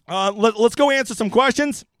 Let's go answer some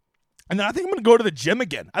questions. And then I think I'm going to go to the gym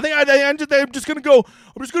again. I'm just going to go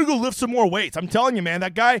lift some more weights. I'm telling you, man,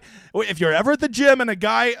 that guy, if you're ever at the gym and a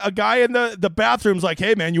guy in the bathroom's like,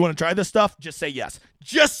 hey, man, you want to try this stuff? Just say yes.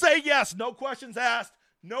 Just say yes. No questions asked.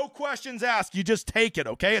 No questions asked. You just take it,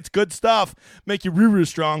 okay? It's good stuff. Make you real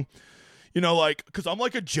strong. You know, like, because I'm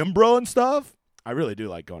like a gym bro and stuff. I really do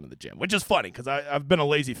like going to the gym, which is funny because I've been a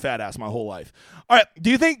lazy fat ass my whole life. All right, do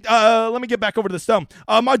you think, let me get back over to the stone.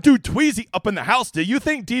 My dude Tweezy up in the house, do you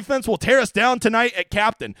think defense will tear us down tonight at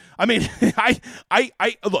captain? I mean,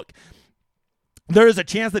 I look, there is a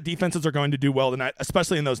chance that defenses are going to do well tonight,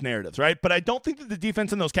 especially in those narratives, right? But I don't think that the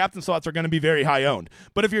defense in those captain slots are going to be very high owned.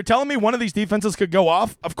 But if you're telling me one of these defenses could go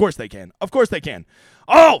off, of course they can. Of course they can.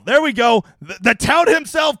 Oh, there we go. The tout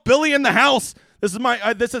himself, Billy in the house. This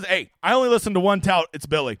is I only listen to one tout. It's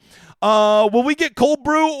Billy. Will we get cold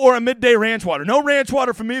brew or a midday ranch water? No ranch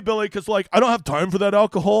water for me, Billy, because like I don't have time for that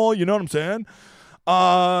alcohol. You know what I'm saying?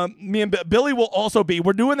 Me and Billy will also be.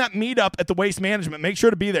 We're doing that meetup at the Waste Management. Make sure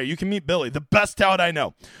to be there. You can meet Billy, the best tout I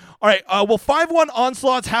know. All right. Will 5-1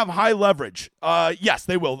 onslaughts have high leverage? Yes,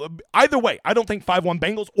 they will. Either way, I don't think 5-1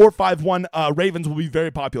 Bengals or 5-1 Ravens will be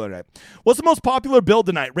very popular tonight. What's the most popular build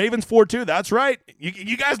tonight? Ravens 4-2. That's right.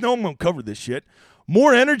 You guys know I'm going to cover this shit.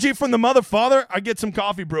 More energy from the mother father. I get some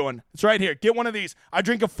coffee brewing. It's right here. Get one of these. I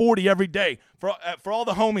drink a 40 every day for all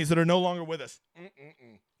the homies that are no longer with us.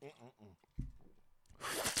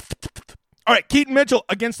 All right, Keaton Mitchell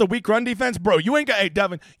against the weak run defense. Bro,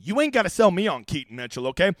 Devin, you ain't got to sell me on Keaton Mitchell,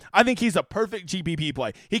 okay? I think he's a perfect GPP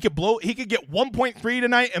play. He could get 1.3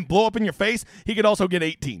 tonight and blow up in your face. He could also get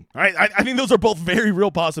 18. All right, I think those are both very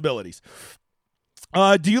real possibilities.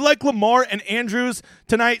 Do you like Lamar and Andrews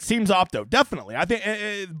tonight? Seems opto. Definitely. I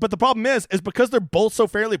think, but the problem is because they're both so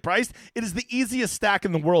fairly priced, it is the easiest stack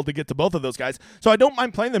in the world to get to both of those guys. So I don't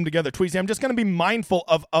mind playing them together, Tweezy. I'm just going to be mindful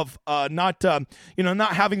of not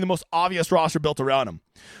having the most obvious roster built around them.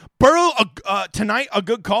 Burrow tonight, a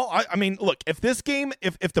good call. I mean, look, if this game,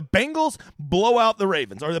 if the Bengals blow out the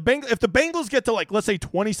Ravens, or if the Bengals get to, like, let's say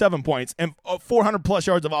 27 points and 400 plus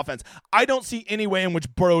yards of offense, I don't see any way in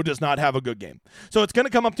which Burrow does not have a good game. So it's going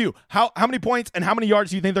to come up to you. How many points and how many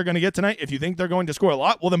yards do you think they're going to get tonight? If you think they're going to score a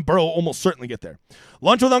lot, well, then Burrow will almost certainly get there.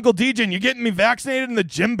 Lunch with Uncle DJ, and you getting me vaccinated in the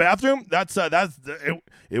gym bathroom?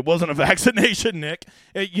 It wasn't a vaccination, Nick.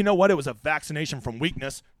 You know what? It was a vaccination from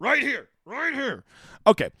weakness. Right here.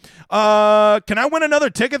 Okay. Can I win another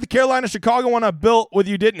ticket? The Carolina-Chicago one I built with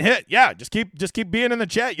you didn't hit. Yeah, just keep being in the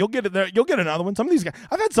chat. You'll get it there. You'll get another one. Some of these guys,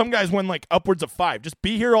 I've had some guys win like upwards of 5. Just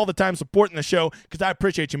be here all the time supporting the show because I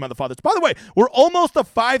appreciate you, motherfuckers. By the way, we're almost to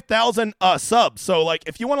 5,000 subs. So, like,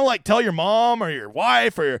 if you want to, like, tell your mom or your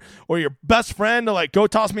wife or your best friend to, like, go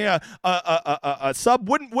toss me a sub,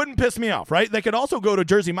 wouldn't piss me off, right? They could also go to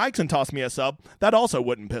Jersey Mike's and toss me a sub. That also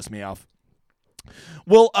wouldn't piss me off.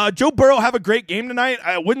 Will Joe Burrow have a great game tonight?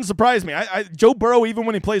 It wouldn't surprise me. Joe Burrow, even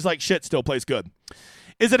when he plays like shit, still plays good.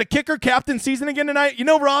 Is it a kicker captain season again tonight? You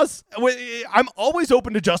know, Ross, I'm always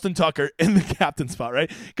open to Justin Tucker in the captain spot,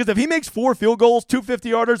 right? Because if he makes 4 field goals, 2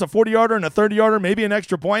 50-yarders, a 40-yarder, and a 30-yarder, maybe an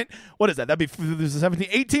extra point, what is that? That'd be 17,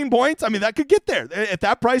 18 points? I mean, that could get there. At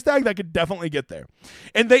that price tag, that could definitely get there.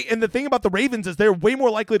 And the thing about the Ravens is they're way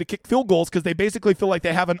more likely to kick field goals because they basically feel like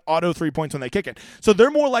they have an auto 3 points when they kick it. So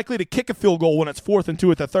they're more likely to kick a field goal when it's 4th and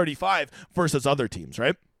 2 at the 35 versus other teams,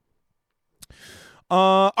 right?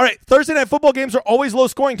 All right, Thursday night football games are always low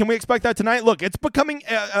scoring. Can we expect that tonight? Look, it's becoming,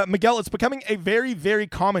 Miguel, it's becoming a very, very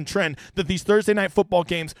common trend that these Thursday night football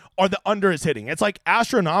games are the under is hitting. It's like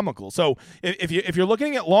astronomical. So if you're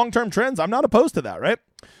looking at long-term trends, I'm not opposed to that, right?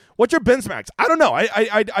 What's your bench max? I don't know.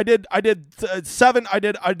 I did 7. I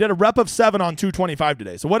did a rep of 7 on 225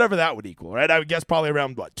 today. So whatever that would equal, right? I would guess probably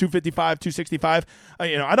around 255, 265.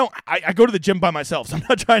 I go to the gym by myself, so I'm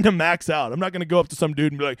not trying to max out. I'm not going to go up to some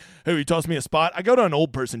dude and be like, "Hey, you toss me a spot." I go to an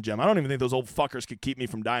old person gym. I don't even think those old fuckers could keep me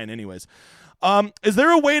from dying, anyways. Is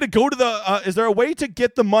there a way to go to the? Is there a way to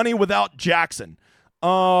get the money without Jackson?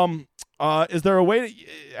 Is there a way to?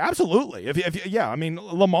 Absolutely. I mean,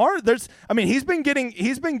 Lamar, he's been getting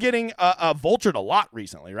vultured a lot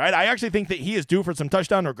recently, right? I actually think that he is due for some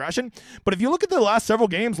touchdown regression. But if you look at the last several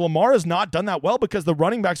games, Lamar has not done that well because the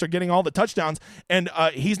running backs are getting all the touchdowns and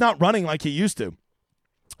he's not running like he used to.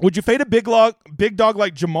 Would you fade a big dog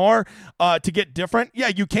like Jamar to get different? Yeah,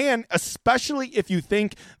 you can, especially if you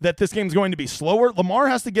think that this game's going to be slower. Lamar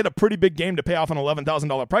has to get a pretty big game to pay off an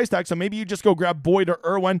 $11,000 price tag, so maybe you just go grab Boyd or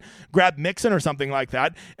Irwin, grab Mixon or something like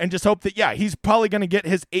that, and just hope that, yeah, he's probably going to get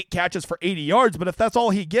his 8 catches for 80 yards, but if that's all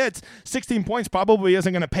he gets, 16 points probably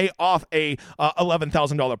isn't going to pay off a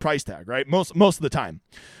 $11,000 price tag, right? Most of the time.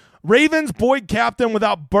 Ravens, Boyd captain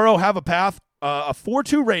without Burrow have a path. A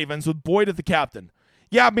 4-2 Ravens with Boyd at the captain.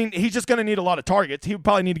 Yeah, I mean, he's just going to need a lot of targets. He would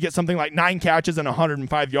probably need to get something like 9 catches and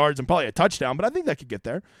 105 yards and probably a touchdown, but I think that could get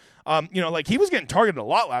there. Like he was getting targeted a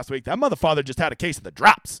lot last week. That motherfather just had a case of the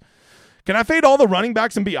drops. Can I fade all the running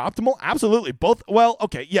backs and be optimal? Absolutely. Both. Well,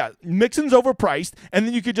 okay, yeah. Mixon's overpriced, and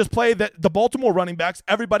then you could just play the Baltimore running backs.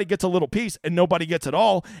 Everybody gets a little piece, and nobody gets it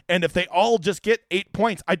all. And if they all just get 8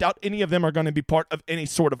 points, I doubt any of them are going to be part of any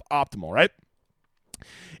sort of optimal, right?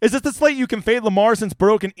 Is this the slate you can fade Lamar since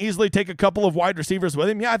Burrow can easily take a couple of wide receivers with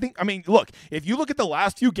him? Yeah, look, if you look at the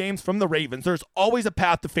last few games from the Ravens, there's always a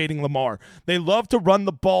path to fading Lamar. They love to run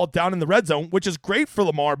the ball down in the red zone, which is great for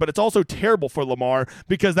Lamar, but it's also terrible for Lamar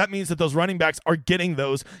because that means that those running backs are getting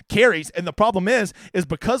those carries. And the problem is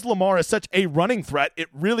because Lamar is such a running threat, it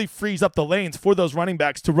really frees up the lanes for those running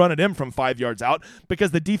backs to run it in from 5 yards out because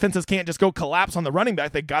the defenses can't just go collapse on the running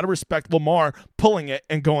back. They got to respect Lamar pulling it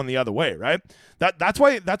and going the other way, right? That's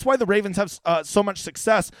why the Ravens have so much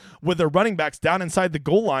success with their running backs down inside the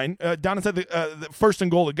goal line, down inside the first and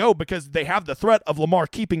goal to go, because they have the threat of Lamar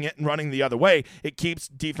keeping it and running the other way. It keeps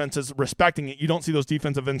defenses respecting it. You don't see those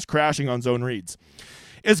defensive ends crashing on zone reads.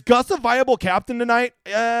 Is Gus a viable captain tonight?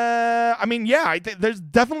 There's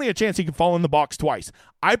definitely a chance he could fall in the box twice.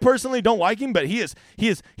 I personally don't like him, but he is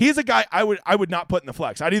a guy I would not put in the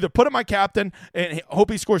flex. I'd either put him my captain and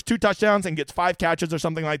hope he scores 2 touchdowns and gets 5 catches or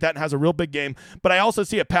something like that and has a real big game. But I also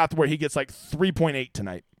see a path where he gets like 3.8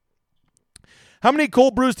 tonight. How many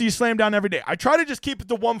cold brews do you slam down every day? I try to just keep it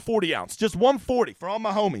to 140 ounce, just 140 for all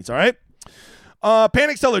my homies. All right.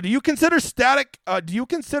 Panic Seller, do you consider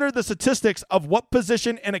the statistics of what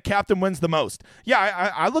position in a captain wins the most?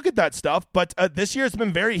 Yeah, I look at that stuff, but this year it's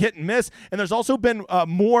been very hit and miss, and there's also been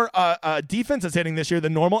more defenses hitting this year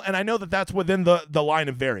than normal, and I know that that's within the line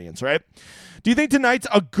of variance, right? Do you think tonight's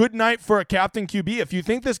a good night for a captain QB? If you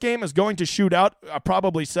think this game is going to shoot out,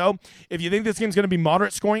 probably so. If you think this game's going to be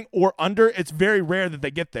moderate scoring or under, it's very rare that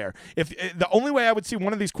they get there. If the only way I would see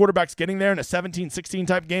one of these quarterbacks getting there in a 17-16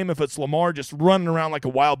 type game, if it's Lamar just running around like a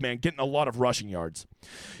wild man, getting a lot of rushing yards.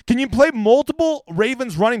 Can you play multiple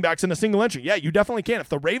Ravens running backs in a single entry? Yeah, you definitely can. If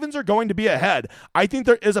the Ravens are going to be ahead, I think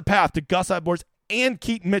there is a path to Gus Edwards and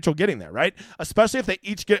Keaton Mitchell getting there, right? Especially if they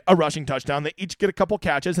each get a rushing touchdown, they each get a couple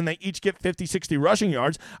catches, and they each get 50, 60 rushing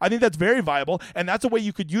yards. I think that's very viable, and that's a way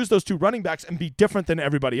you could use those two running backs and be different than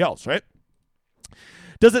everybody else, right?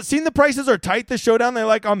 Does it seem the prices are tight this showdown they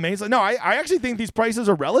like on Mesa? No, I actually think these prices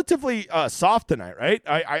are relatively soft tonight, right?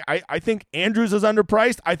 I think Andrews is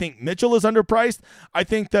underpriced. I think Mitchell is underpriced. I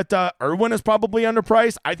think that Irwin is probably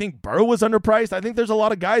underpriced. I think Burrow is underpriced. I think there's a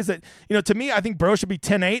lot of guys that, to me, I think Burrow should be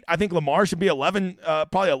 10-8. I think Lamar should be 11,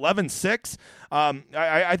 probably 11-6.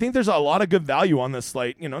 I think there's a lot of good value on this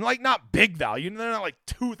slate. Like not big value. They're not like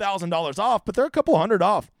 $2,000 off, but they're a couple hundred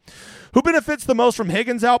off. Who benefits the most from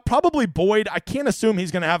Higgins out? Probably Boyd. I can't assume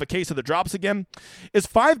he's going to have a case of the drops again. Is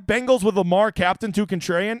 5 Bengals with Lamar captain too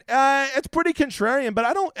contrarian? It's pretty contrarian, but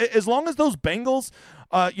I don't. As long as those Bengals,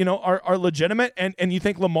 are legitimate, and you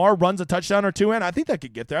think Lamar runs a touchdown or two in, I think that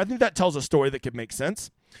could get there. I think that tells a story that could make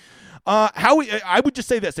sense. I would just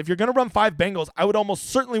say this. If you're going to run 5 Bengals, I would almost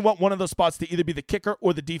certainly want one of those spots to either be the kicker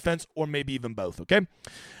or the defense, or maybe even both, okay?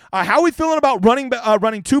 How are we feeling about running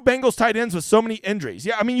 2 Bengals tight ends with so many injuries?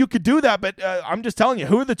 Yeah, I mean, you could do that, but I'm just telling you,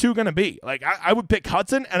 who are the two going to be? Like, I would pick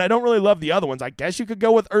Hudson, and I don't really love the other ones. I guess you could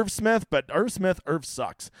go with Irv Smith, but Irv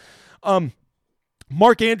sucks.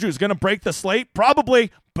 Mark Andrews going to break the slate?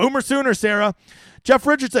 Probably. Boomer Sooner, Sarah. Jeff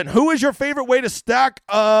Richardson, who is your favorite way to stack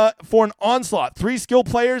for an onslaught? 3 skill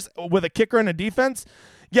players with a kicker and a defense?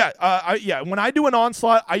 Yeah, when I do an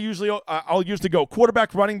onslaught, I'll usually go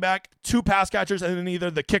quarterback, running back, 2 pass catchers, and then either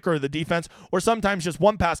the kicker or the defense, or sometimes just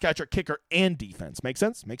 1 pass catcher, kicker, and defense. Make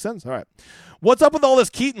sense? Make sense? All right. What's up with all this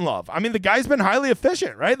Keaton love? I mean, the guy's been highly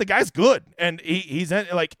efficient, right? The guy's good, and he's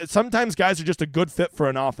like, sometimes guys are just a good fit for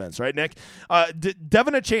an offense, right, Nick?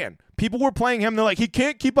 Devin Achane. People were playing him. They're like, he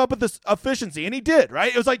can't keep up with this efficiency. And he did,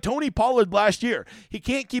 right? It was like Tony Pollard last year. He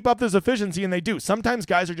can't keep up this efficiency, and they do. Sometimes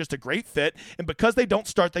guys are just a great fit, and because they don't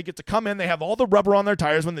start, they get to come in. They have all the rubber on their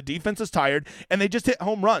tires when the defense is tired, and they just hit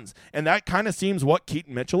home runs. And that kind of seems what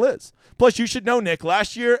Keaton Mitchell is. Plus, you should know, Nick,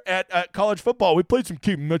 last year at college football, we played some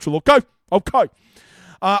Keaton Mitchell. Okay.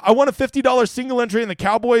 I won a $50 single entry in the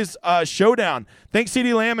Cowboys Showdown. Thanks,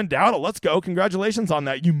 CeeDee Lamb and Dowdle. Let's go. Congratulations on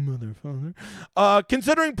that, you motherfucker.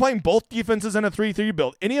 Considering playing both defenses in a 3-3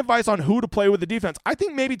 build, any advice on who to play with the defense? I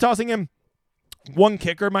think maybe tossing him 1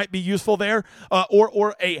 kicker might be useful there,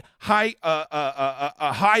 or a high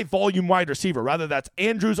volume wide receiver. Rather, that's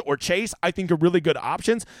Andrews or Chase. I think are really good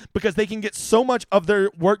options because they can get so much of their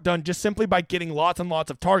work done just simply by getting lots and lots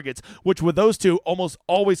of targets, which with those two almost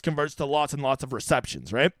always converts to lots and lots of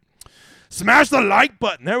receptions, right? Smash the like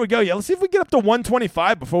button. There we go. Yeah, let's see if we get up to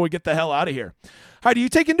 125 before we get the hell out of here. Hi, do you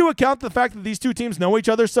take into account the fact that these two teams know each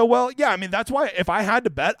other so well? Yeah, I mean, that's why if I had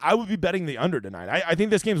to bet, I would be betting the under tonight. I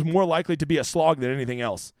think this game's more likely to be a slog than anything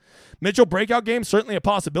else. Mitchell breakout game, certainly a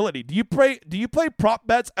possibility. Do you play prop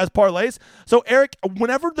bets as parlays? So, Eric,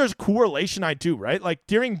 whenever there's correlation, I do, right? Like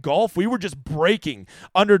during golf, we were just breaking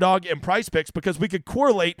underdog and price picks because we could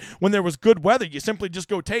correlate when there was good weather. You simply just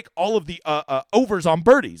go take all of the overs on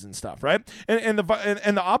birdies and stuff, right? And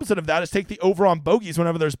the opposite of that is take the over on bogeys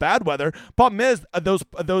whenever there's bad weather. Problem is,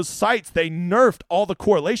 those sites, they nerfed all the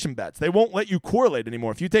correlation bets. They won't let you correlate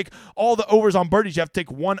anymore. If you take all the overs on birdies, you have to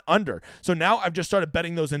take 1 under. So now I've just started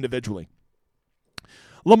betting those individually.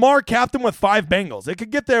 Lamar captain with 5 Bengals. It could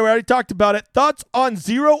get there. We already talked about it. Thoughts on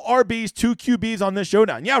 0 RBs, 2 QBs on this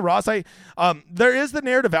showdown? Yeah, Ross, there is the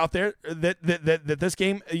narrative out there that this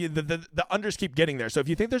game, the unders keep getting there. So if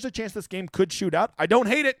you think there's a chance this game could shoot out, I don't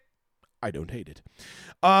hate it.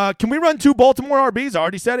 Can we run 2 Baltimore RBs? I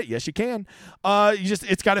already said it. Yes, you can.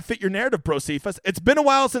 It's got to fit your narrative, Pro Cephas. It's been a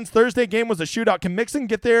while since Thursday game was a shootout. Can Mixon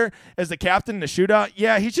get there as the captain in a shootout?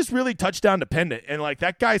 Yeah, he's just really touchdown dependent, and like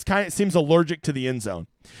that guy's kind of seems allergic to the end zone.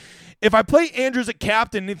 If I play Andrews at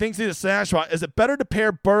captain and he thinks he's a smash spot, is it better to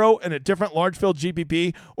pair Burrow in a different large field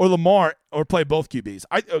GPP or Lamar or play both QBs?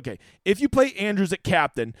 If you play Andrews at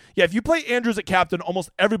captain, almost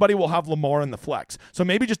everybody will have Lamar in the flex. So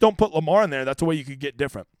maybe just don't put Lamar in there. That's a way you could get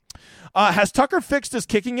different. Has Tucker fixed his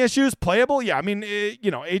kicking issues? Playable? Yeah, I mean,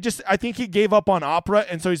 I think he gave up on Opera,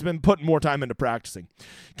 and so he's been putting more time into practicing.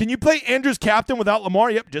 Can you play Andrews captain without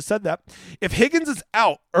Lamar? Yep, just said that. If Higgins is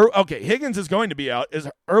out, Higgins is going to be out. Is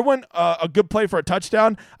Irwin a good play for a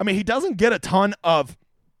touchdown? I mean, he doesn't get a ton of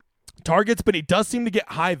targets, but he does seem to get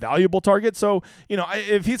high valuable targets. So,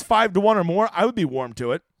 if he's 5-1 or more, I would be warm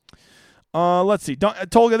to it. Let's see.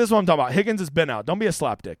 Tolga, this is what I'm talking about. Higgins has been out. Don't be a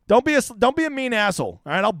slapdick. Don't be a mean asshole.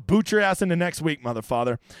 All right, I'll boot your ass into next week,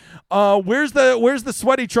 motherfather. Where's the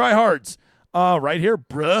sweaty tryhards? Right here,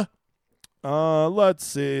 bruh. Let's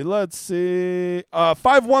see.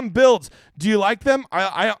 5-1 builds. Do you like them?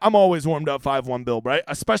 I'm always warmed up 5-1 build, right?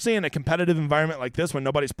 Especially in a competitive environment like this when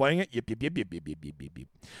nobody's playing it. Yep.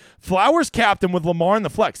 Flowers captain with Lamar in the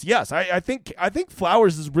flex. Yes, I think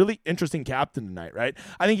Flowers is really interesting captain tonight, right?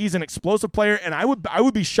 I think he's an explosive player, and I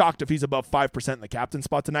would be shocked if he's above 5% in the captain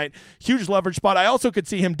spot tonight. Huge leverage spot. I also could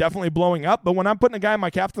see him definitely blowing up, but when I'm putting a guy in my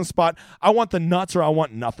captain spot, I want the nuts or I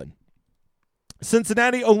want nothing.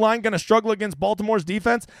 Cincinnati O-line going to struggle against Baltimore's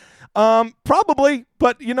defense? Probably,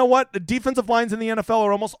 but you know what? The defensive lines in the NFL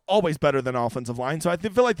are almost always better than offensive lines, so I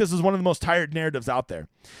feel like this is one of the most tired narratives out there.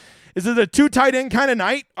 Is it a 2 tight end kind of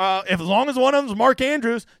night? As long as one of them is Mark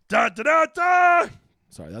Andrews. Da-da-da-da!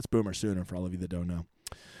 Sorry, that's Boomer Sooner for all of you that don't know.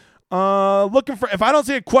 If I don't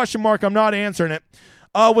see a question mark, I'm not answering it.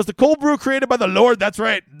 Was the cold brew created by the Lord? That's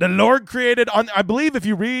right. The Lord created I believe if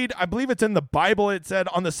you read, I believe it's in the Bible, it said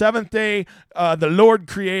on the 7th day, the Lord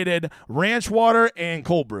created ranch water and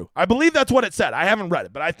cold brew. I believe that's what it said. I haven't read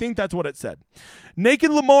it, but I think that's what it said.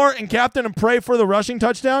 Naked Lamar and captain and pray for the rushing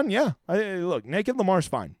touchdown. Yeah. Look, naked Lamar's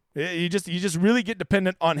fine. You just really get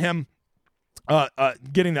dependent on him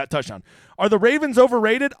getting that touchdown. Are the Ravens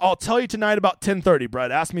overrated? I'll tell you tonight about 10:30,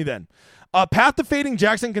 Brett. Ask me then. Path to fading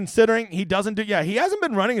Jackson, considering he hasn't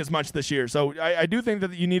been running as much this year, so I do think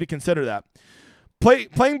that you need to consider that.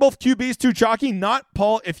 Playing both QBs too chalky, not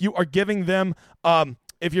Paul, if you are giving them,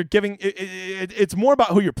 it's more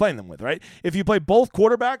about who you're playing them with, right? If you play both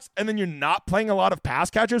quarterbacks and then you're not playing a lot of pass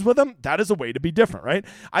catchers with them, that is a way to be different, right?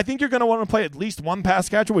 I think you're going to want to play at least one pass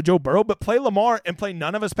catcher with Joe Burrow, but play Lamar and play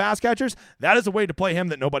none of his pass catchers. That is a way to play him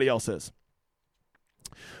that nobody else is.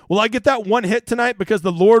 Will I get that one hit tonight because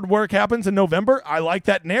the Lord work happens in November? I like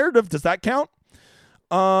that narrative. Does that count?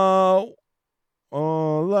 Let's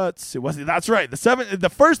see. That's right.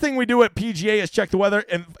 The first thing we do at PGA is check the weather,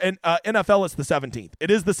 and NFL it's the 17th.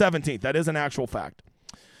 It is the 17th. That is an actual fact.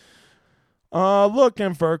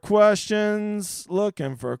 Looking for questions.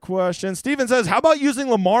 Steven says, how about using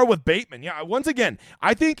Lamar with Bateman? Yeah, once again,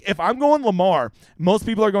 I think if I'm going Lamar, most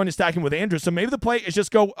people are going to stack him with Andrews. So maybe the play is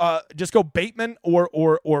just go Bateman or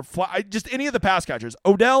just any of the pass catchers.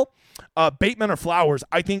 Odell, Bateman or Flowers,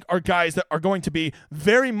 I think are guys that are going to be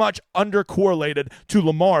very much undercorrelated to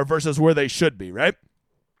Lamar versus where they should be, right?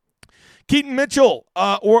 Keaton Mitchell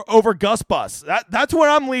or over Gus Bus. That's where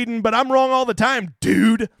I'm leading, but I'm wrong all the time,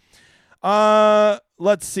 dude.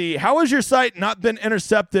 Let's see. How has your site not been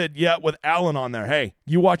intercepted yet with Allen on there? Hey,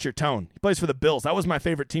 you watch your tone. He plays for the Bills. That was my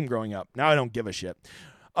favorite team growing up. Now I don't give a shit.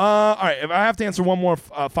 All right, if I have to answer one more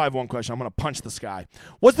 5-1 question, I'm going to punch the sky.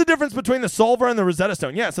 What's the difference between the Solver and the Rosetta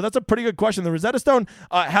Stone? Yeah, so that's a pretty good question. The Rosetta Stone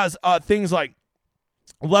has things like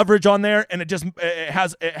leverage on there, and it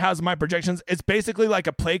has my projections. It's basically like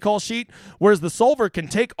a play call sheet, whereas the Solver can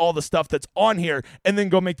take all the stuff that's on here and then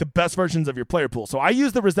go make the best versions of your player pool. So I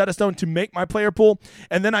use the Rosetta Stone to make my player pool,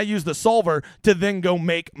 and then I use the Solver to then go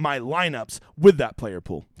make my lineups with that player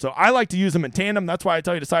pool. So I like to use them in tandem. That's why I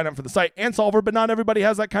tell you to sign up for the site and Solver, but not everybody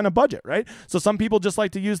has that kind of budget, right? So some people just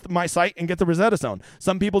like to use my site and get the Rosetta Stone.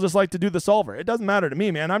 Some people just like to do the Solver. It doesn't matter to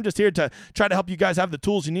me, man. I'm just here to try to help you guys have the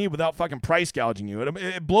tools you need without fucking price gouging you.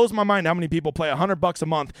 It blows my mind how many people play $100 a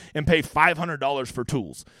month and pay $500 for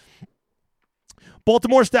tools.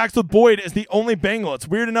 Baltimore stacks with Boyd is the only Bengal. It's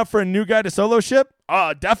weird enough for a new guy to solo ship?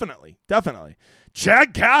 Definitely.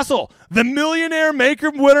 Chad Castle, the millionaire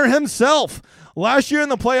maker winner himself. Last year in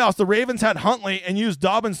the playoffs, the Ravens had Huntley and used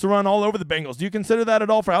Dobbins to run all over the Bengals. Do you consider that at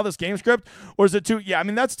all for how this game script, or is it too? Yeah, I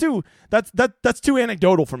mean that's too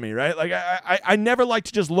anecdotal for me, right? Like I never like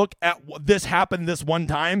to just look at this happened this one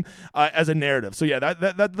time as a narrative. So yeah,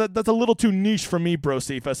 that's a little too niche for me, bro,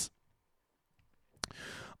 Cephas.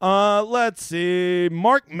 Let's see.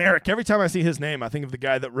 Mark Merrick. Every time I see his name, I think of the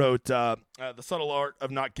guy that wrote The Subtle Art of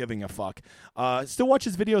Not Giving a Fuck. Still watch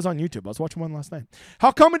his videos on YouTube. I was watching one last night.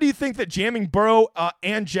 How common do you think that jamming Burrow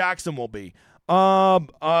and Jackson will be?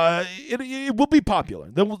 It will be popular.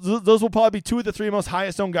 Those will probably be 2 of the 3 most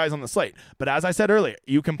highest owned guys on the slate. But as I said earlier,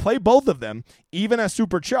 you can play both of them, even as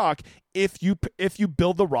super chalk, if you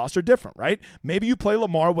build the roster different, right? Maybe you play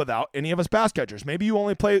Lamar without any of his pass catchers. Maybe you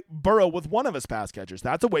only play Burrow with one of his pass catchers.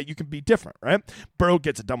 That's a way you can be different, right? Burrow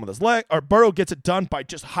gets it done with his leg, or Burrow gets it done by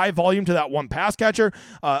just high volume to that one pass catcher.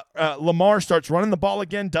 Lamar starts running the ball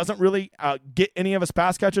again, doesn't really get any of his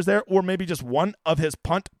pass catchers there, or maybe just one of his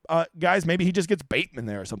punt guys. Maybe he just gets Bateman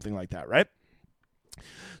there or something like that, right?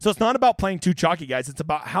 So it's not about playing too chalky, guys. It's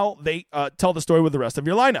about how they tell the story with the rest of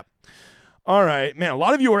your lineup. All right, man, a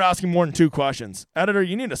lot of you are asking more than 2 questions. Editor,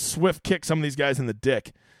 you need to swift kick some of these guys in the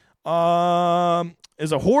dick.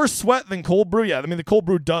 Is a horse sweat than cold brew? Yeah, I mean, the cold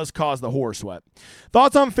brew does cause the horse sweat.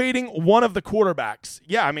 Thoughts on fading one of the quarterbacks?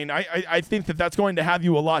 Yeah, I mean, I think that's going to have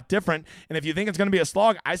you a lot different. And if you think it's going to be a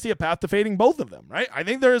slog, I see a path to fading both of them, right? I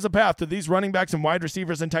think there is a path to these running backs and wide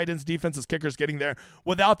receivers and tight ends, defenses, kickers getting there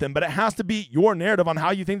without them. But it has to be your narrative on how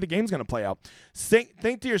you think the game's going to play out.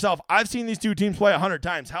 Think to yourself, I've seen these two teams play 100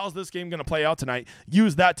 times. How's this game going to play out tonight?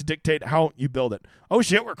 Use that to dictate how you build it. Oh,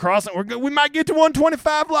 shit, we're crossing. We might get to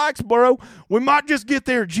 125 likes, bro. We might just get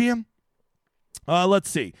there, Jim. Let's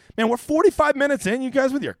see. Man, we're 45 minutes in, you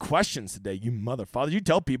guys, with your questions today, you motherfuckers. You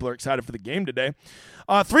tell people are excited for the game today.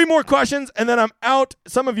 3 more questions, and then I'm out.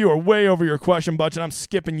 Some of you are way over your question budget. I'm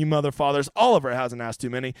skipping you motherfuckers. Oliver hasn't asked too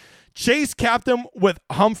many. Chase captain with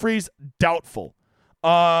Humphreys, doubtful.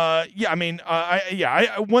 I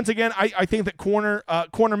once again, I think that corner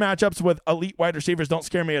matchups with elite wide receivers don't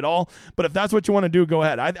scare me at all. But if that's what you want to do, go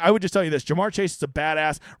ahead. I would just tell you this: Jamar Chase is a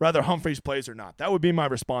badass, whether Humphreys plays or not. That would be my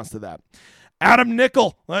response to that. Adam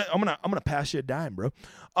Nickel, I'm gonna pass you a dime, bro.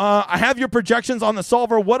 I have your projections on the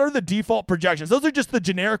solver. What are the default projections? Those are just the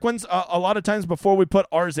generic ones. A lot of times before we put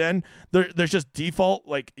ours in, there's just default.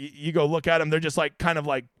 Like you go look at them, they're just like kind of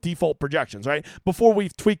like default projections, right? Before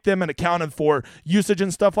we've tweaked them and accounted for usage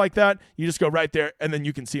and stuff like that, you just go right there, and then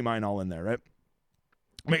you can see mine all in there, right?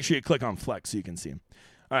 Make sure you click on Flex so you can see them.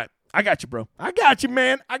 All right. I got you, bro. I got you,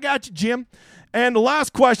 man. I got you, Jim. And the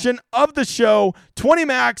last question of the show, 20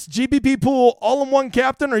 max, GPP pool, all-in-one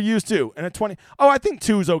captain or use 2? And at 20, I think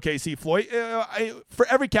 2 is okay, C. Floyd. For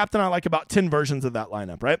every captain, I like about 10 versions of that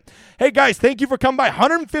lineup, right? Hey, guys, thank you for coming by.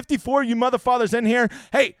 154 you motherfathers in here.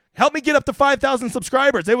 Hey, help me get up to 5,000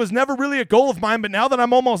 subscribers. It was never really a goal of mine, but now that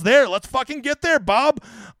I'm almost there, let's fucking get there, Bob.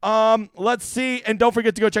 Let's see. And don't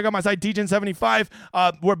forget to go check out my site,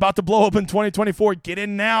 DGen75. We're about to blow open 2024. Get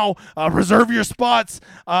in now. Reserve your spots.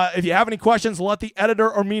 If you have any questions, let the editor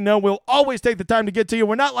or me know. We'll always take the time to get to you.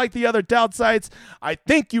 We're not like the other tout sites. I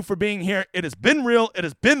thank you for being here. It has been real. It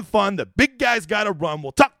has been fun. The big guys got to run.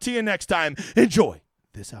 We'll talk to you next time. Enjoy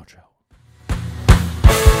this outro.